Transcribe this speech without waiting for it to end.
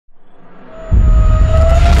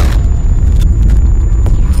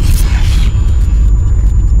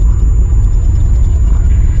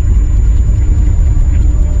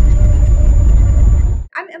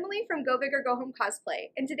Home Cosplay,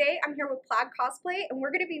 and today I'm here with Plaid Cosplay, and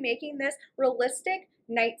we're going to be making this realistic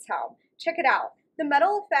knight's helm. Check it out. The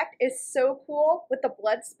metal effect is so cool with the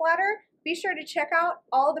blood splatter. Be sure to check out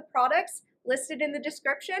all the products listed in the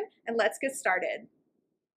description, and let's get started.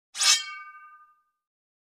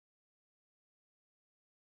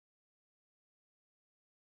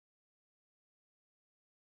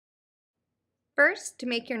 First, to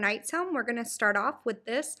make your knight's helm, we're going to start off with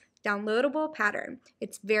this downloadable pattern.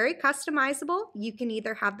 It's very customizable. You can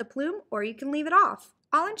either have the plume or you can leave it off.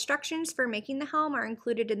 All instructions for making the helm are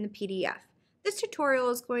included in the PDF. This tutorial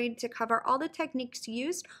is going to cover all the techniques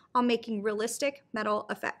used on making realistic metal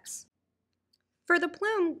effects. For the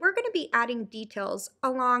plume, we're going to be adding details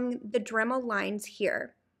along the Dremel lines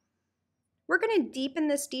here. We're going to deepen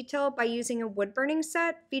this detail by using a wood burning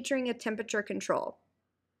set featuring a temperature control.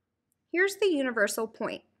 Here's the universal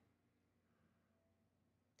point.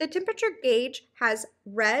 The temperature gauge has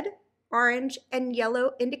red, orange, and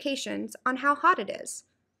yellow indications on how hot it is.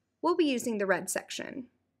 We'll be using the red section.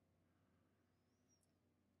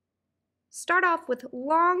 Start off with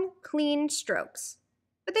long, clean strokes,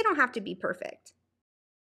 but they don't have to be perfect.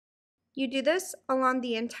 You do this along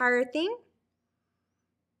the entire thing,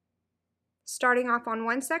 starting off on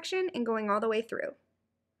one section and going all the way through.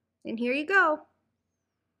 And here you go.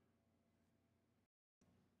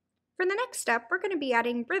 For the next step, we're going to be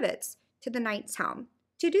adding rivets to the knight's helm.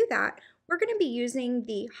 To do that, we're going to be using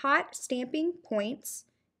the hot stamping points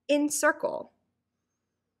in circle.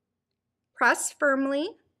 Press firmly,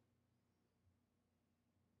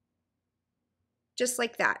 just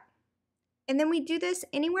like that. And then we do this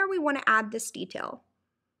anywhere we want to add this detail.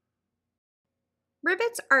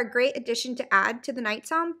 Rivets are a great addition to add to the knight's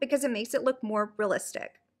helm because it makes it look more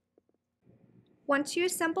realistic. Once you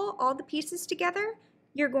assemble all the pieces together,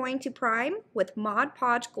 you're going to prime with Mod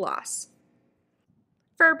Podge Gloss.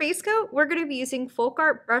 For our base coat, we're going to be using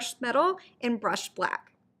FolkArt Brushed Metal in Brushed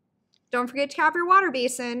Black. Don't forget to have your water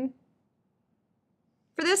basin.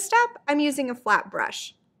 For this step, I'm using a flat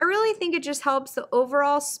brush. I really think it just helps the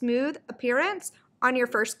overall smooth appearance on your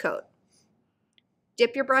first coat.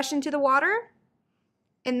 Dip your brush into the water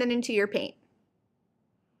and then into your paint.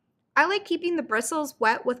 I like keeping the bristles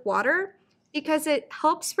wet with water because it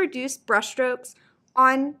helps reduce brush strokes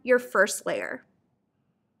on your first layer.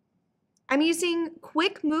 I'm using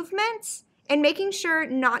quick movements and making sure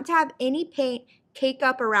not to have any paint cake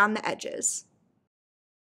up around the edges.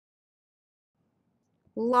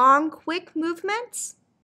 Long, quick movements.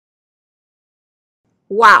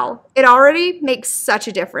 Wow, it already makes such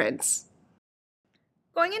a difference.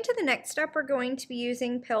 Going into the next step, we're going to be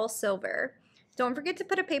using pale silver. Don't forget to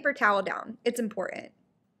put a paper towel down, it's important.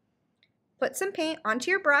 Put some paint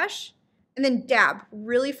onto your brush and then dab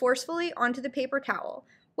really forcefully onto the paper towel.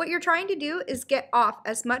 What you're trying to do is get off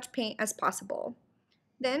as much paint as possible.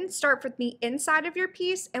 Then start from the inside of your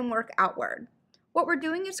piece and work outward. What we're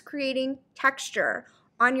doing is creating texture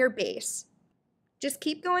on your base. Just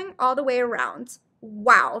keep going all the way around.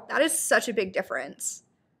 Wow, that is such a big difference.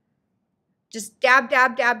 Just dab,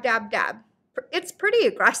 dab, dab, dab, dab. It's pretty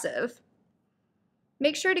aggressive.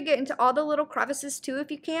 Make sure to get into all the little crevices too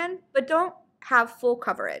if you can, but don't have full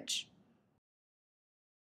coverage.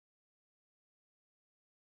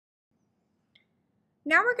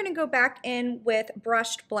 Now we're going to go back in with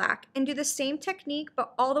brushed black and do the same technique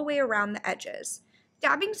but all the way around the edges.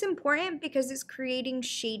 Dabbing is important because it's creating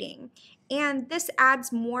shading and this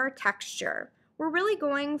adds more texture. We're really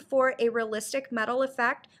going for a realistic metal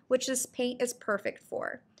effect, which this paint is perfect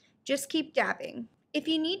for. Just keep dabbing. If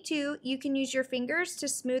you need to, you can use your fingers to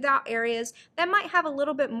smooth out areas that might have a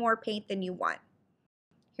little bit more paint than you want.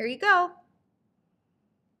 Here you go.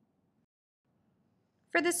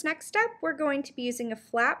 For this next step, we're going to be using a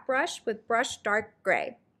flat brush with brushed dark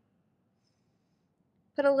gray.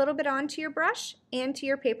 Put a little bit onto your brush and to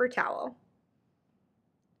your paper towel.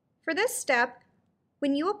 For this step,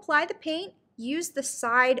 when you apply the paint, use the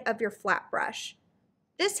side of your flat brush.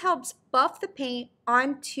 This helps buff the paint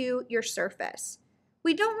onto your surface.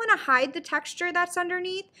 We don't want to hide the texture that's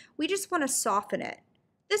underneath, we just want to soften it.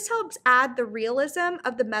 This helps add the realism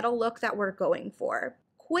of the metal look that we're going for.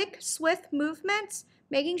 Quick, swift movements,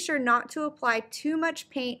 making sure not to apply too much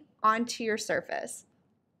paint onto your surface.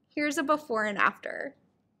 Here's a before and after.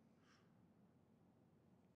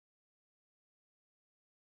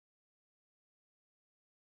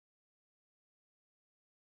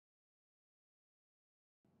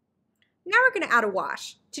 Now we're going to add a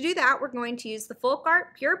wash. To do that, we're going to use the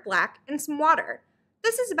FolkArt Pure Black and some water.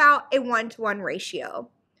 This is about a 1-to-1 ratio.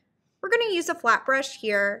 We're going to use a flat brush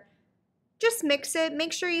here. Just mix it,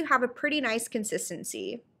 make sure you have a pretty nice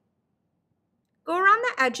consistency. Go around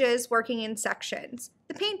the edges working in sections.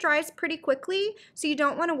 The paint dries pretty quickly, so you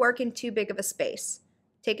don't want to work in too big of a space.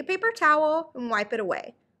 Take a paper towel and wipe it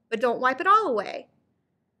away, but don't wipe it all away.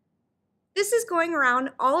 This is going around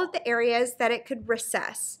all of the areas that it could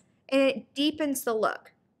recess, and it deepens the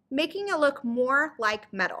look, making it look more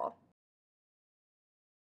like metal.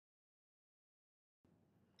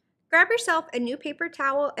 Grab yourself a new paper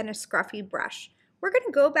towel and a scruffy brush. We're going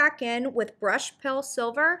to go back in with Brushed Pale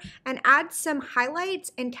Silver and add some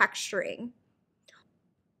highlights and texturing.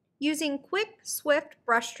 Using quick, swift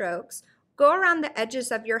brush strokes, go around the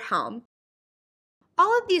edges of your helm.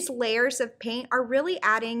 All of these layers of paint are really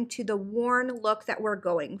adding to the worn look that we're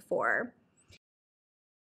going for.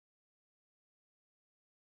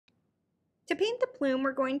 To paint the plume,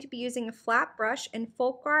 we're going to be using a flat brush in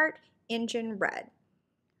FolkArt Engine Red.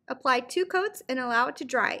 Apply 2 coats and allow it to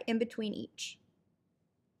dry in between each.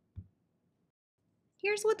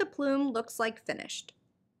 Here's what the plume looks like finished.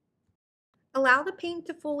 Allow the paint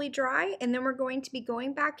to fully dry, and then we're going to be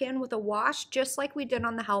going back in with a wash just like we did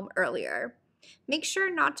on the helm earlier. Make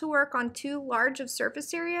sure not to work on too large of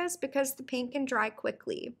surface areas because the paint can dry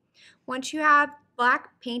quickly. Once you have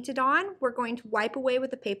black painted on, we're going to wipe away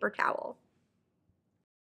with a paper towel.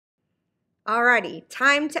 Alrighty,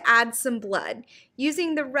 time to add some blood.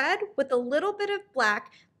 Using the red with a little bit of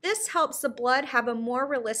black, this helps the blood have a more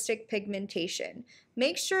realistic pigmentation.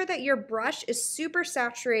 Make sure that your brush is super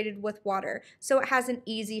saturated with water so it has an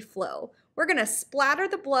easy flow. We're going to splatter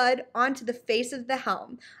the blood onto the face of the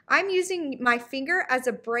helm. I'm using my finger as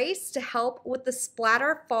a brace to help with the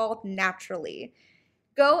splatter fall naturally.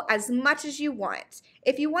 Go as much as you want.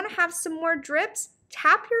 If you want to have some more drips,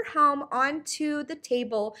 tap your helm onto the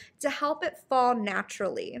table to help it fall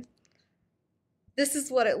naturally. This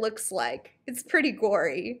is what it looks like. It's pretty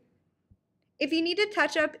gory. If you need to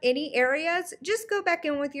touch up any areas, just go back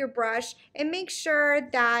in with your brush and make sure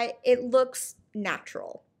that it looks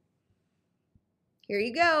natural. Here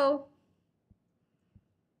you go.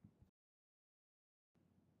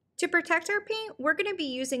 To protect our paint, we're going to be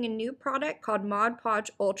using a new product called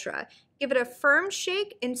Podge Ultra. Give it a firm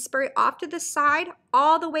shake and spray off to the side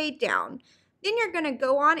all the way down. Then you're going to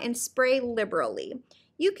go on and spray liberally.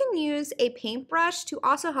 You can use a paintbrush to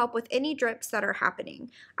also help with any drips that are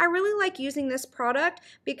happening. I really like using this product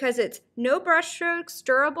because it's no brush strokes,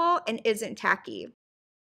 durable, and isn't tacky.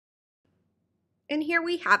 And here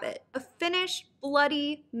we have it, a finished,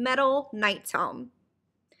 bloody metal knight's helm.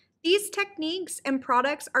 These techniques and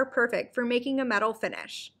products are perfect for making a metal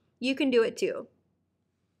finish. You can do it too.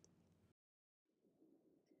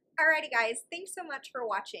 Alrighty guys, thanks so much for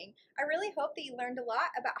watching. I really hope that you learned a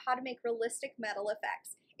lot about how to make realistic metal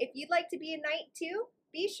effects. If you'd like to be a knight too,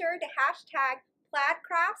 be sure to hashtag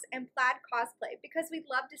plaidcrafts and plaid cosplay because we'd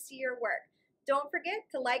love to see your work. Don't forget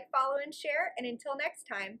to like, follow, and share, and until next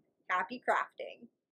time, happy crafting.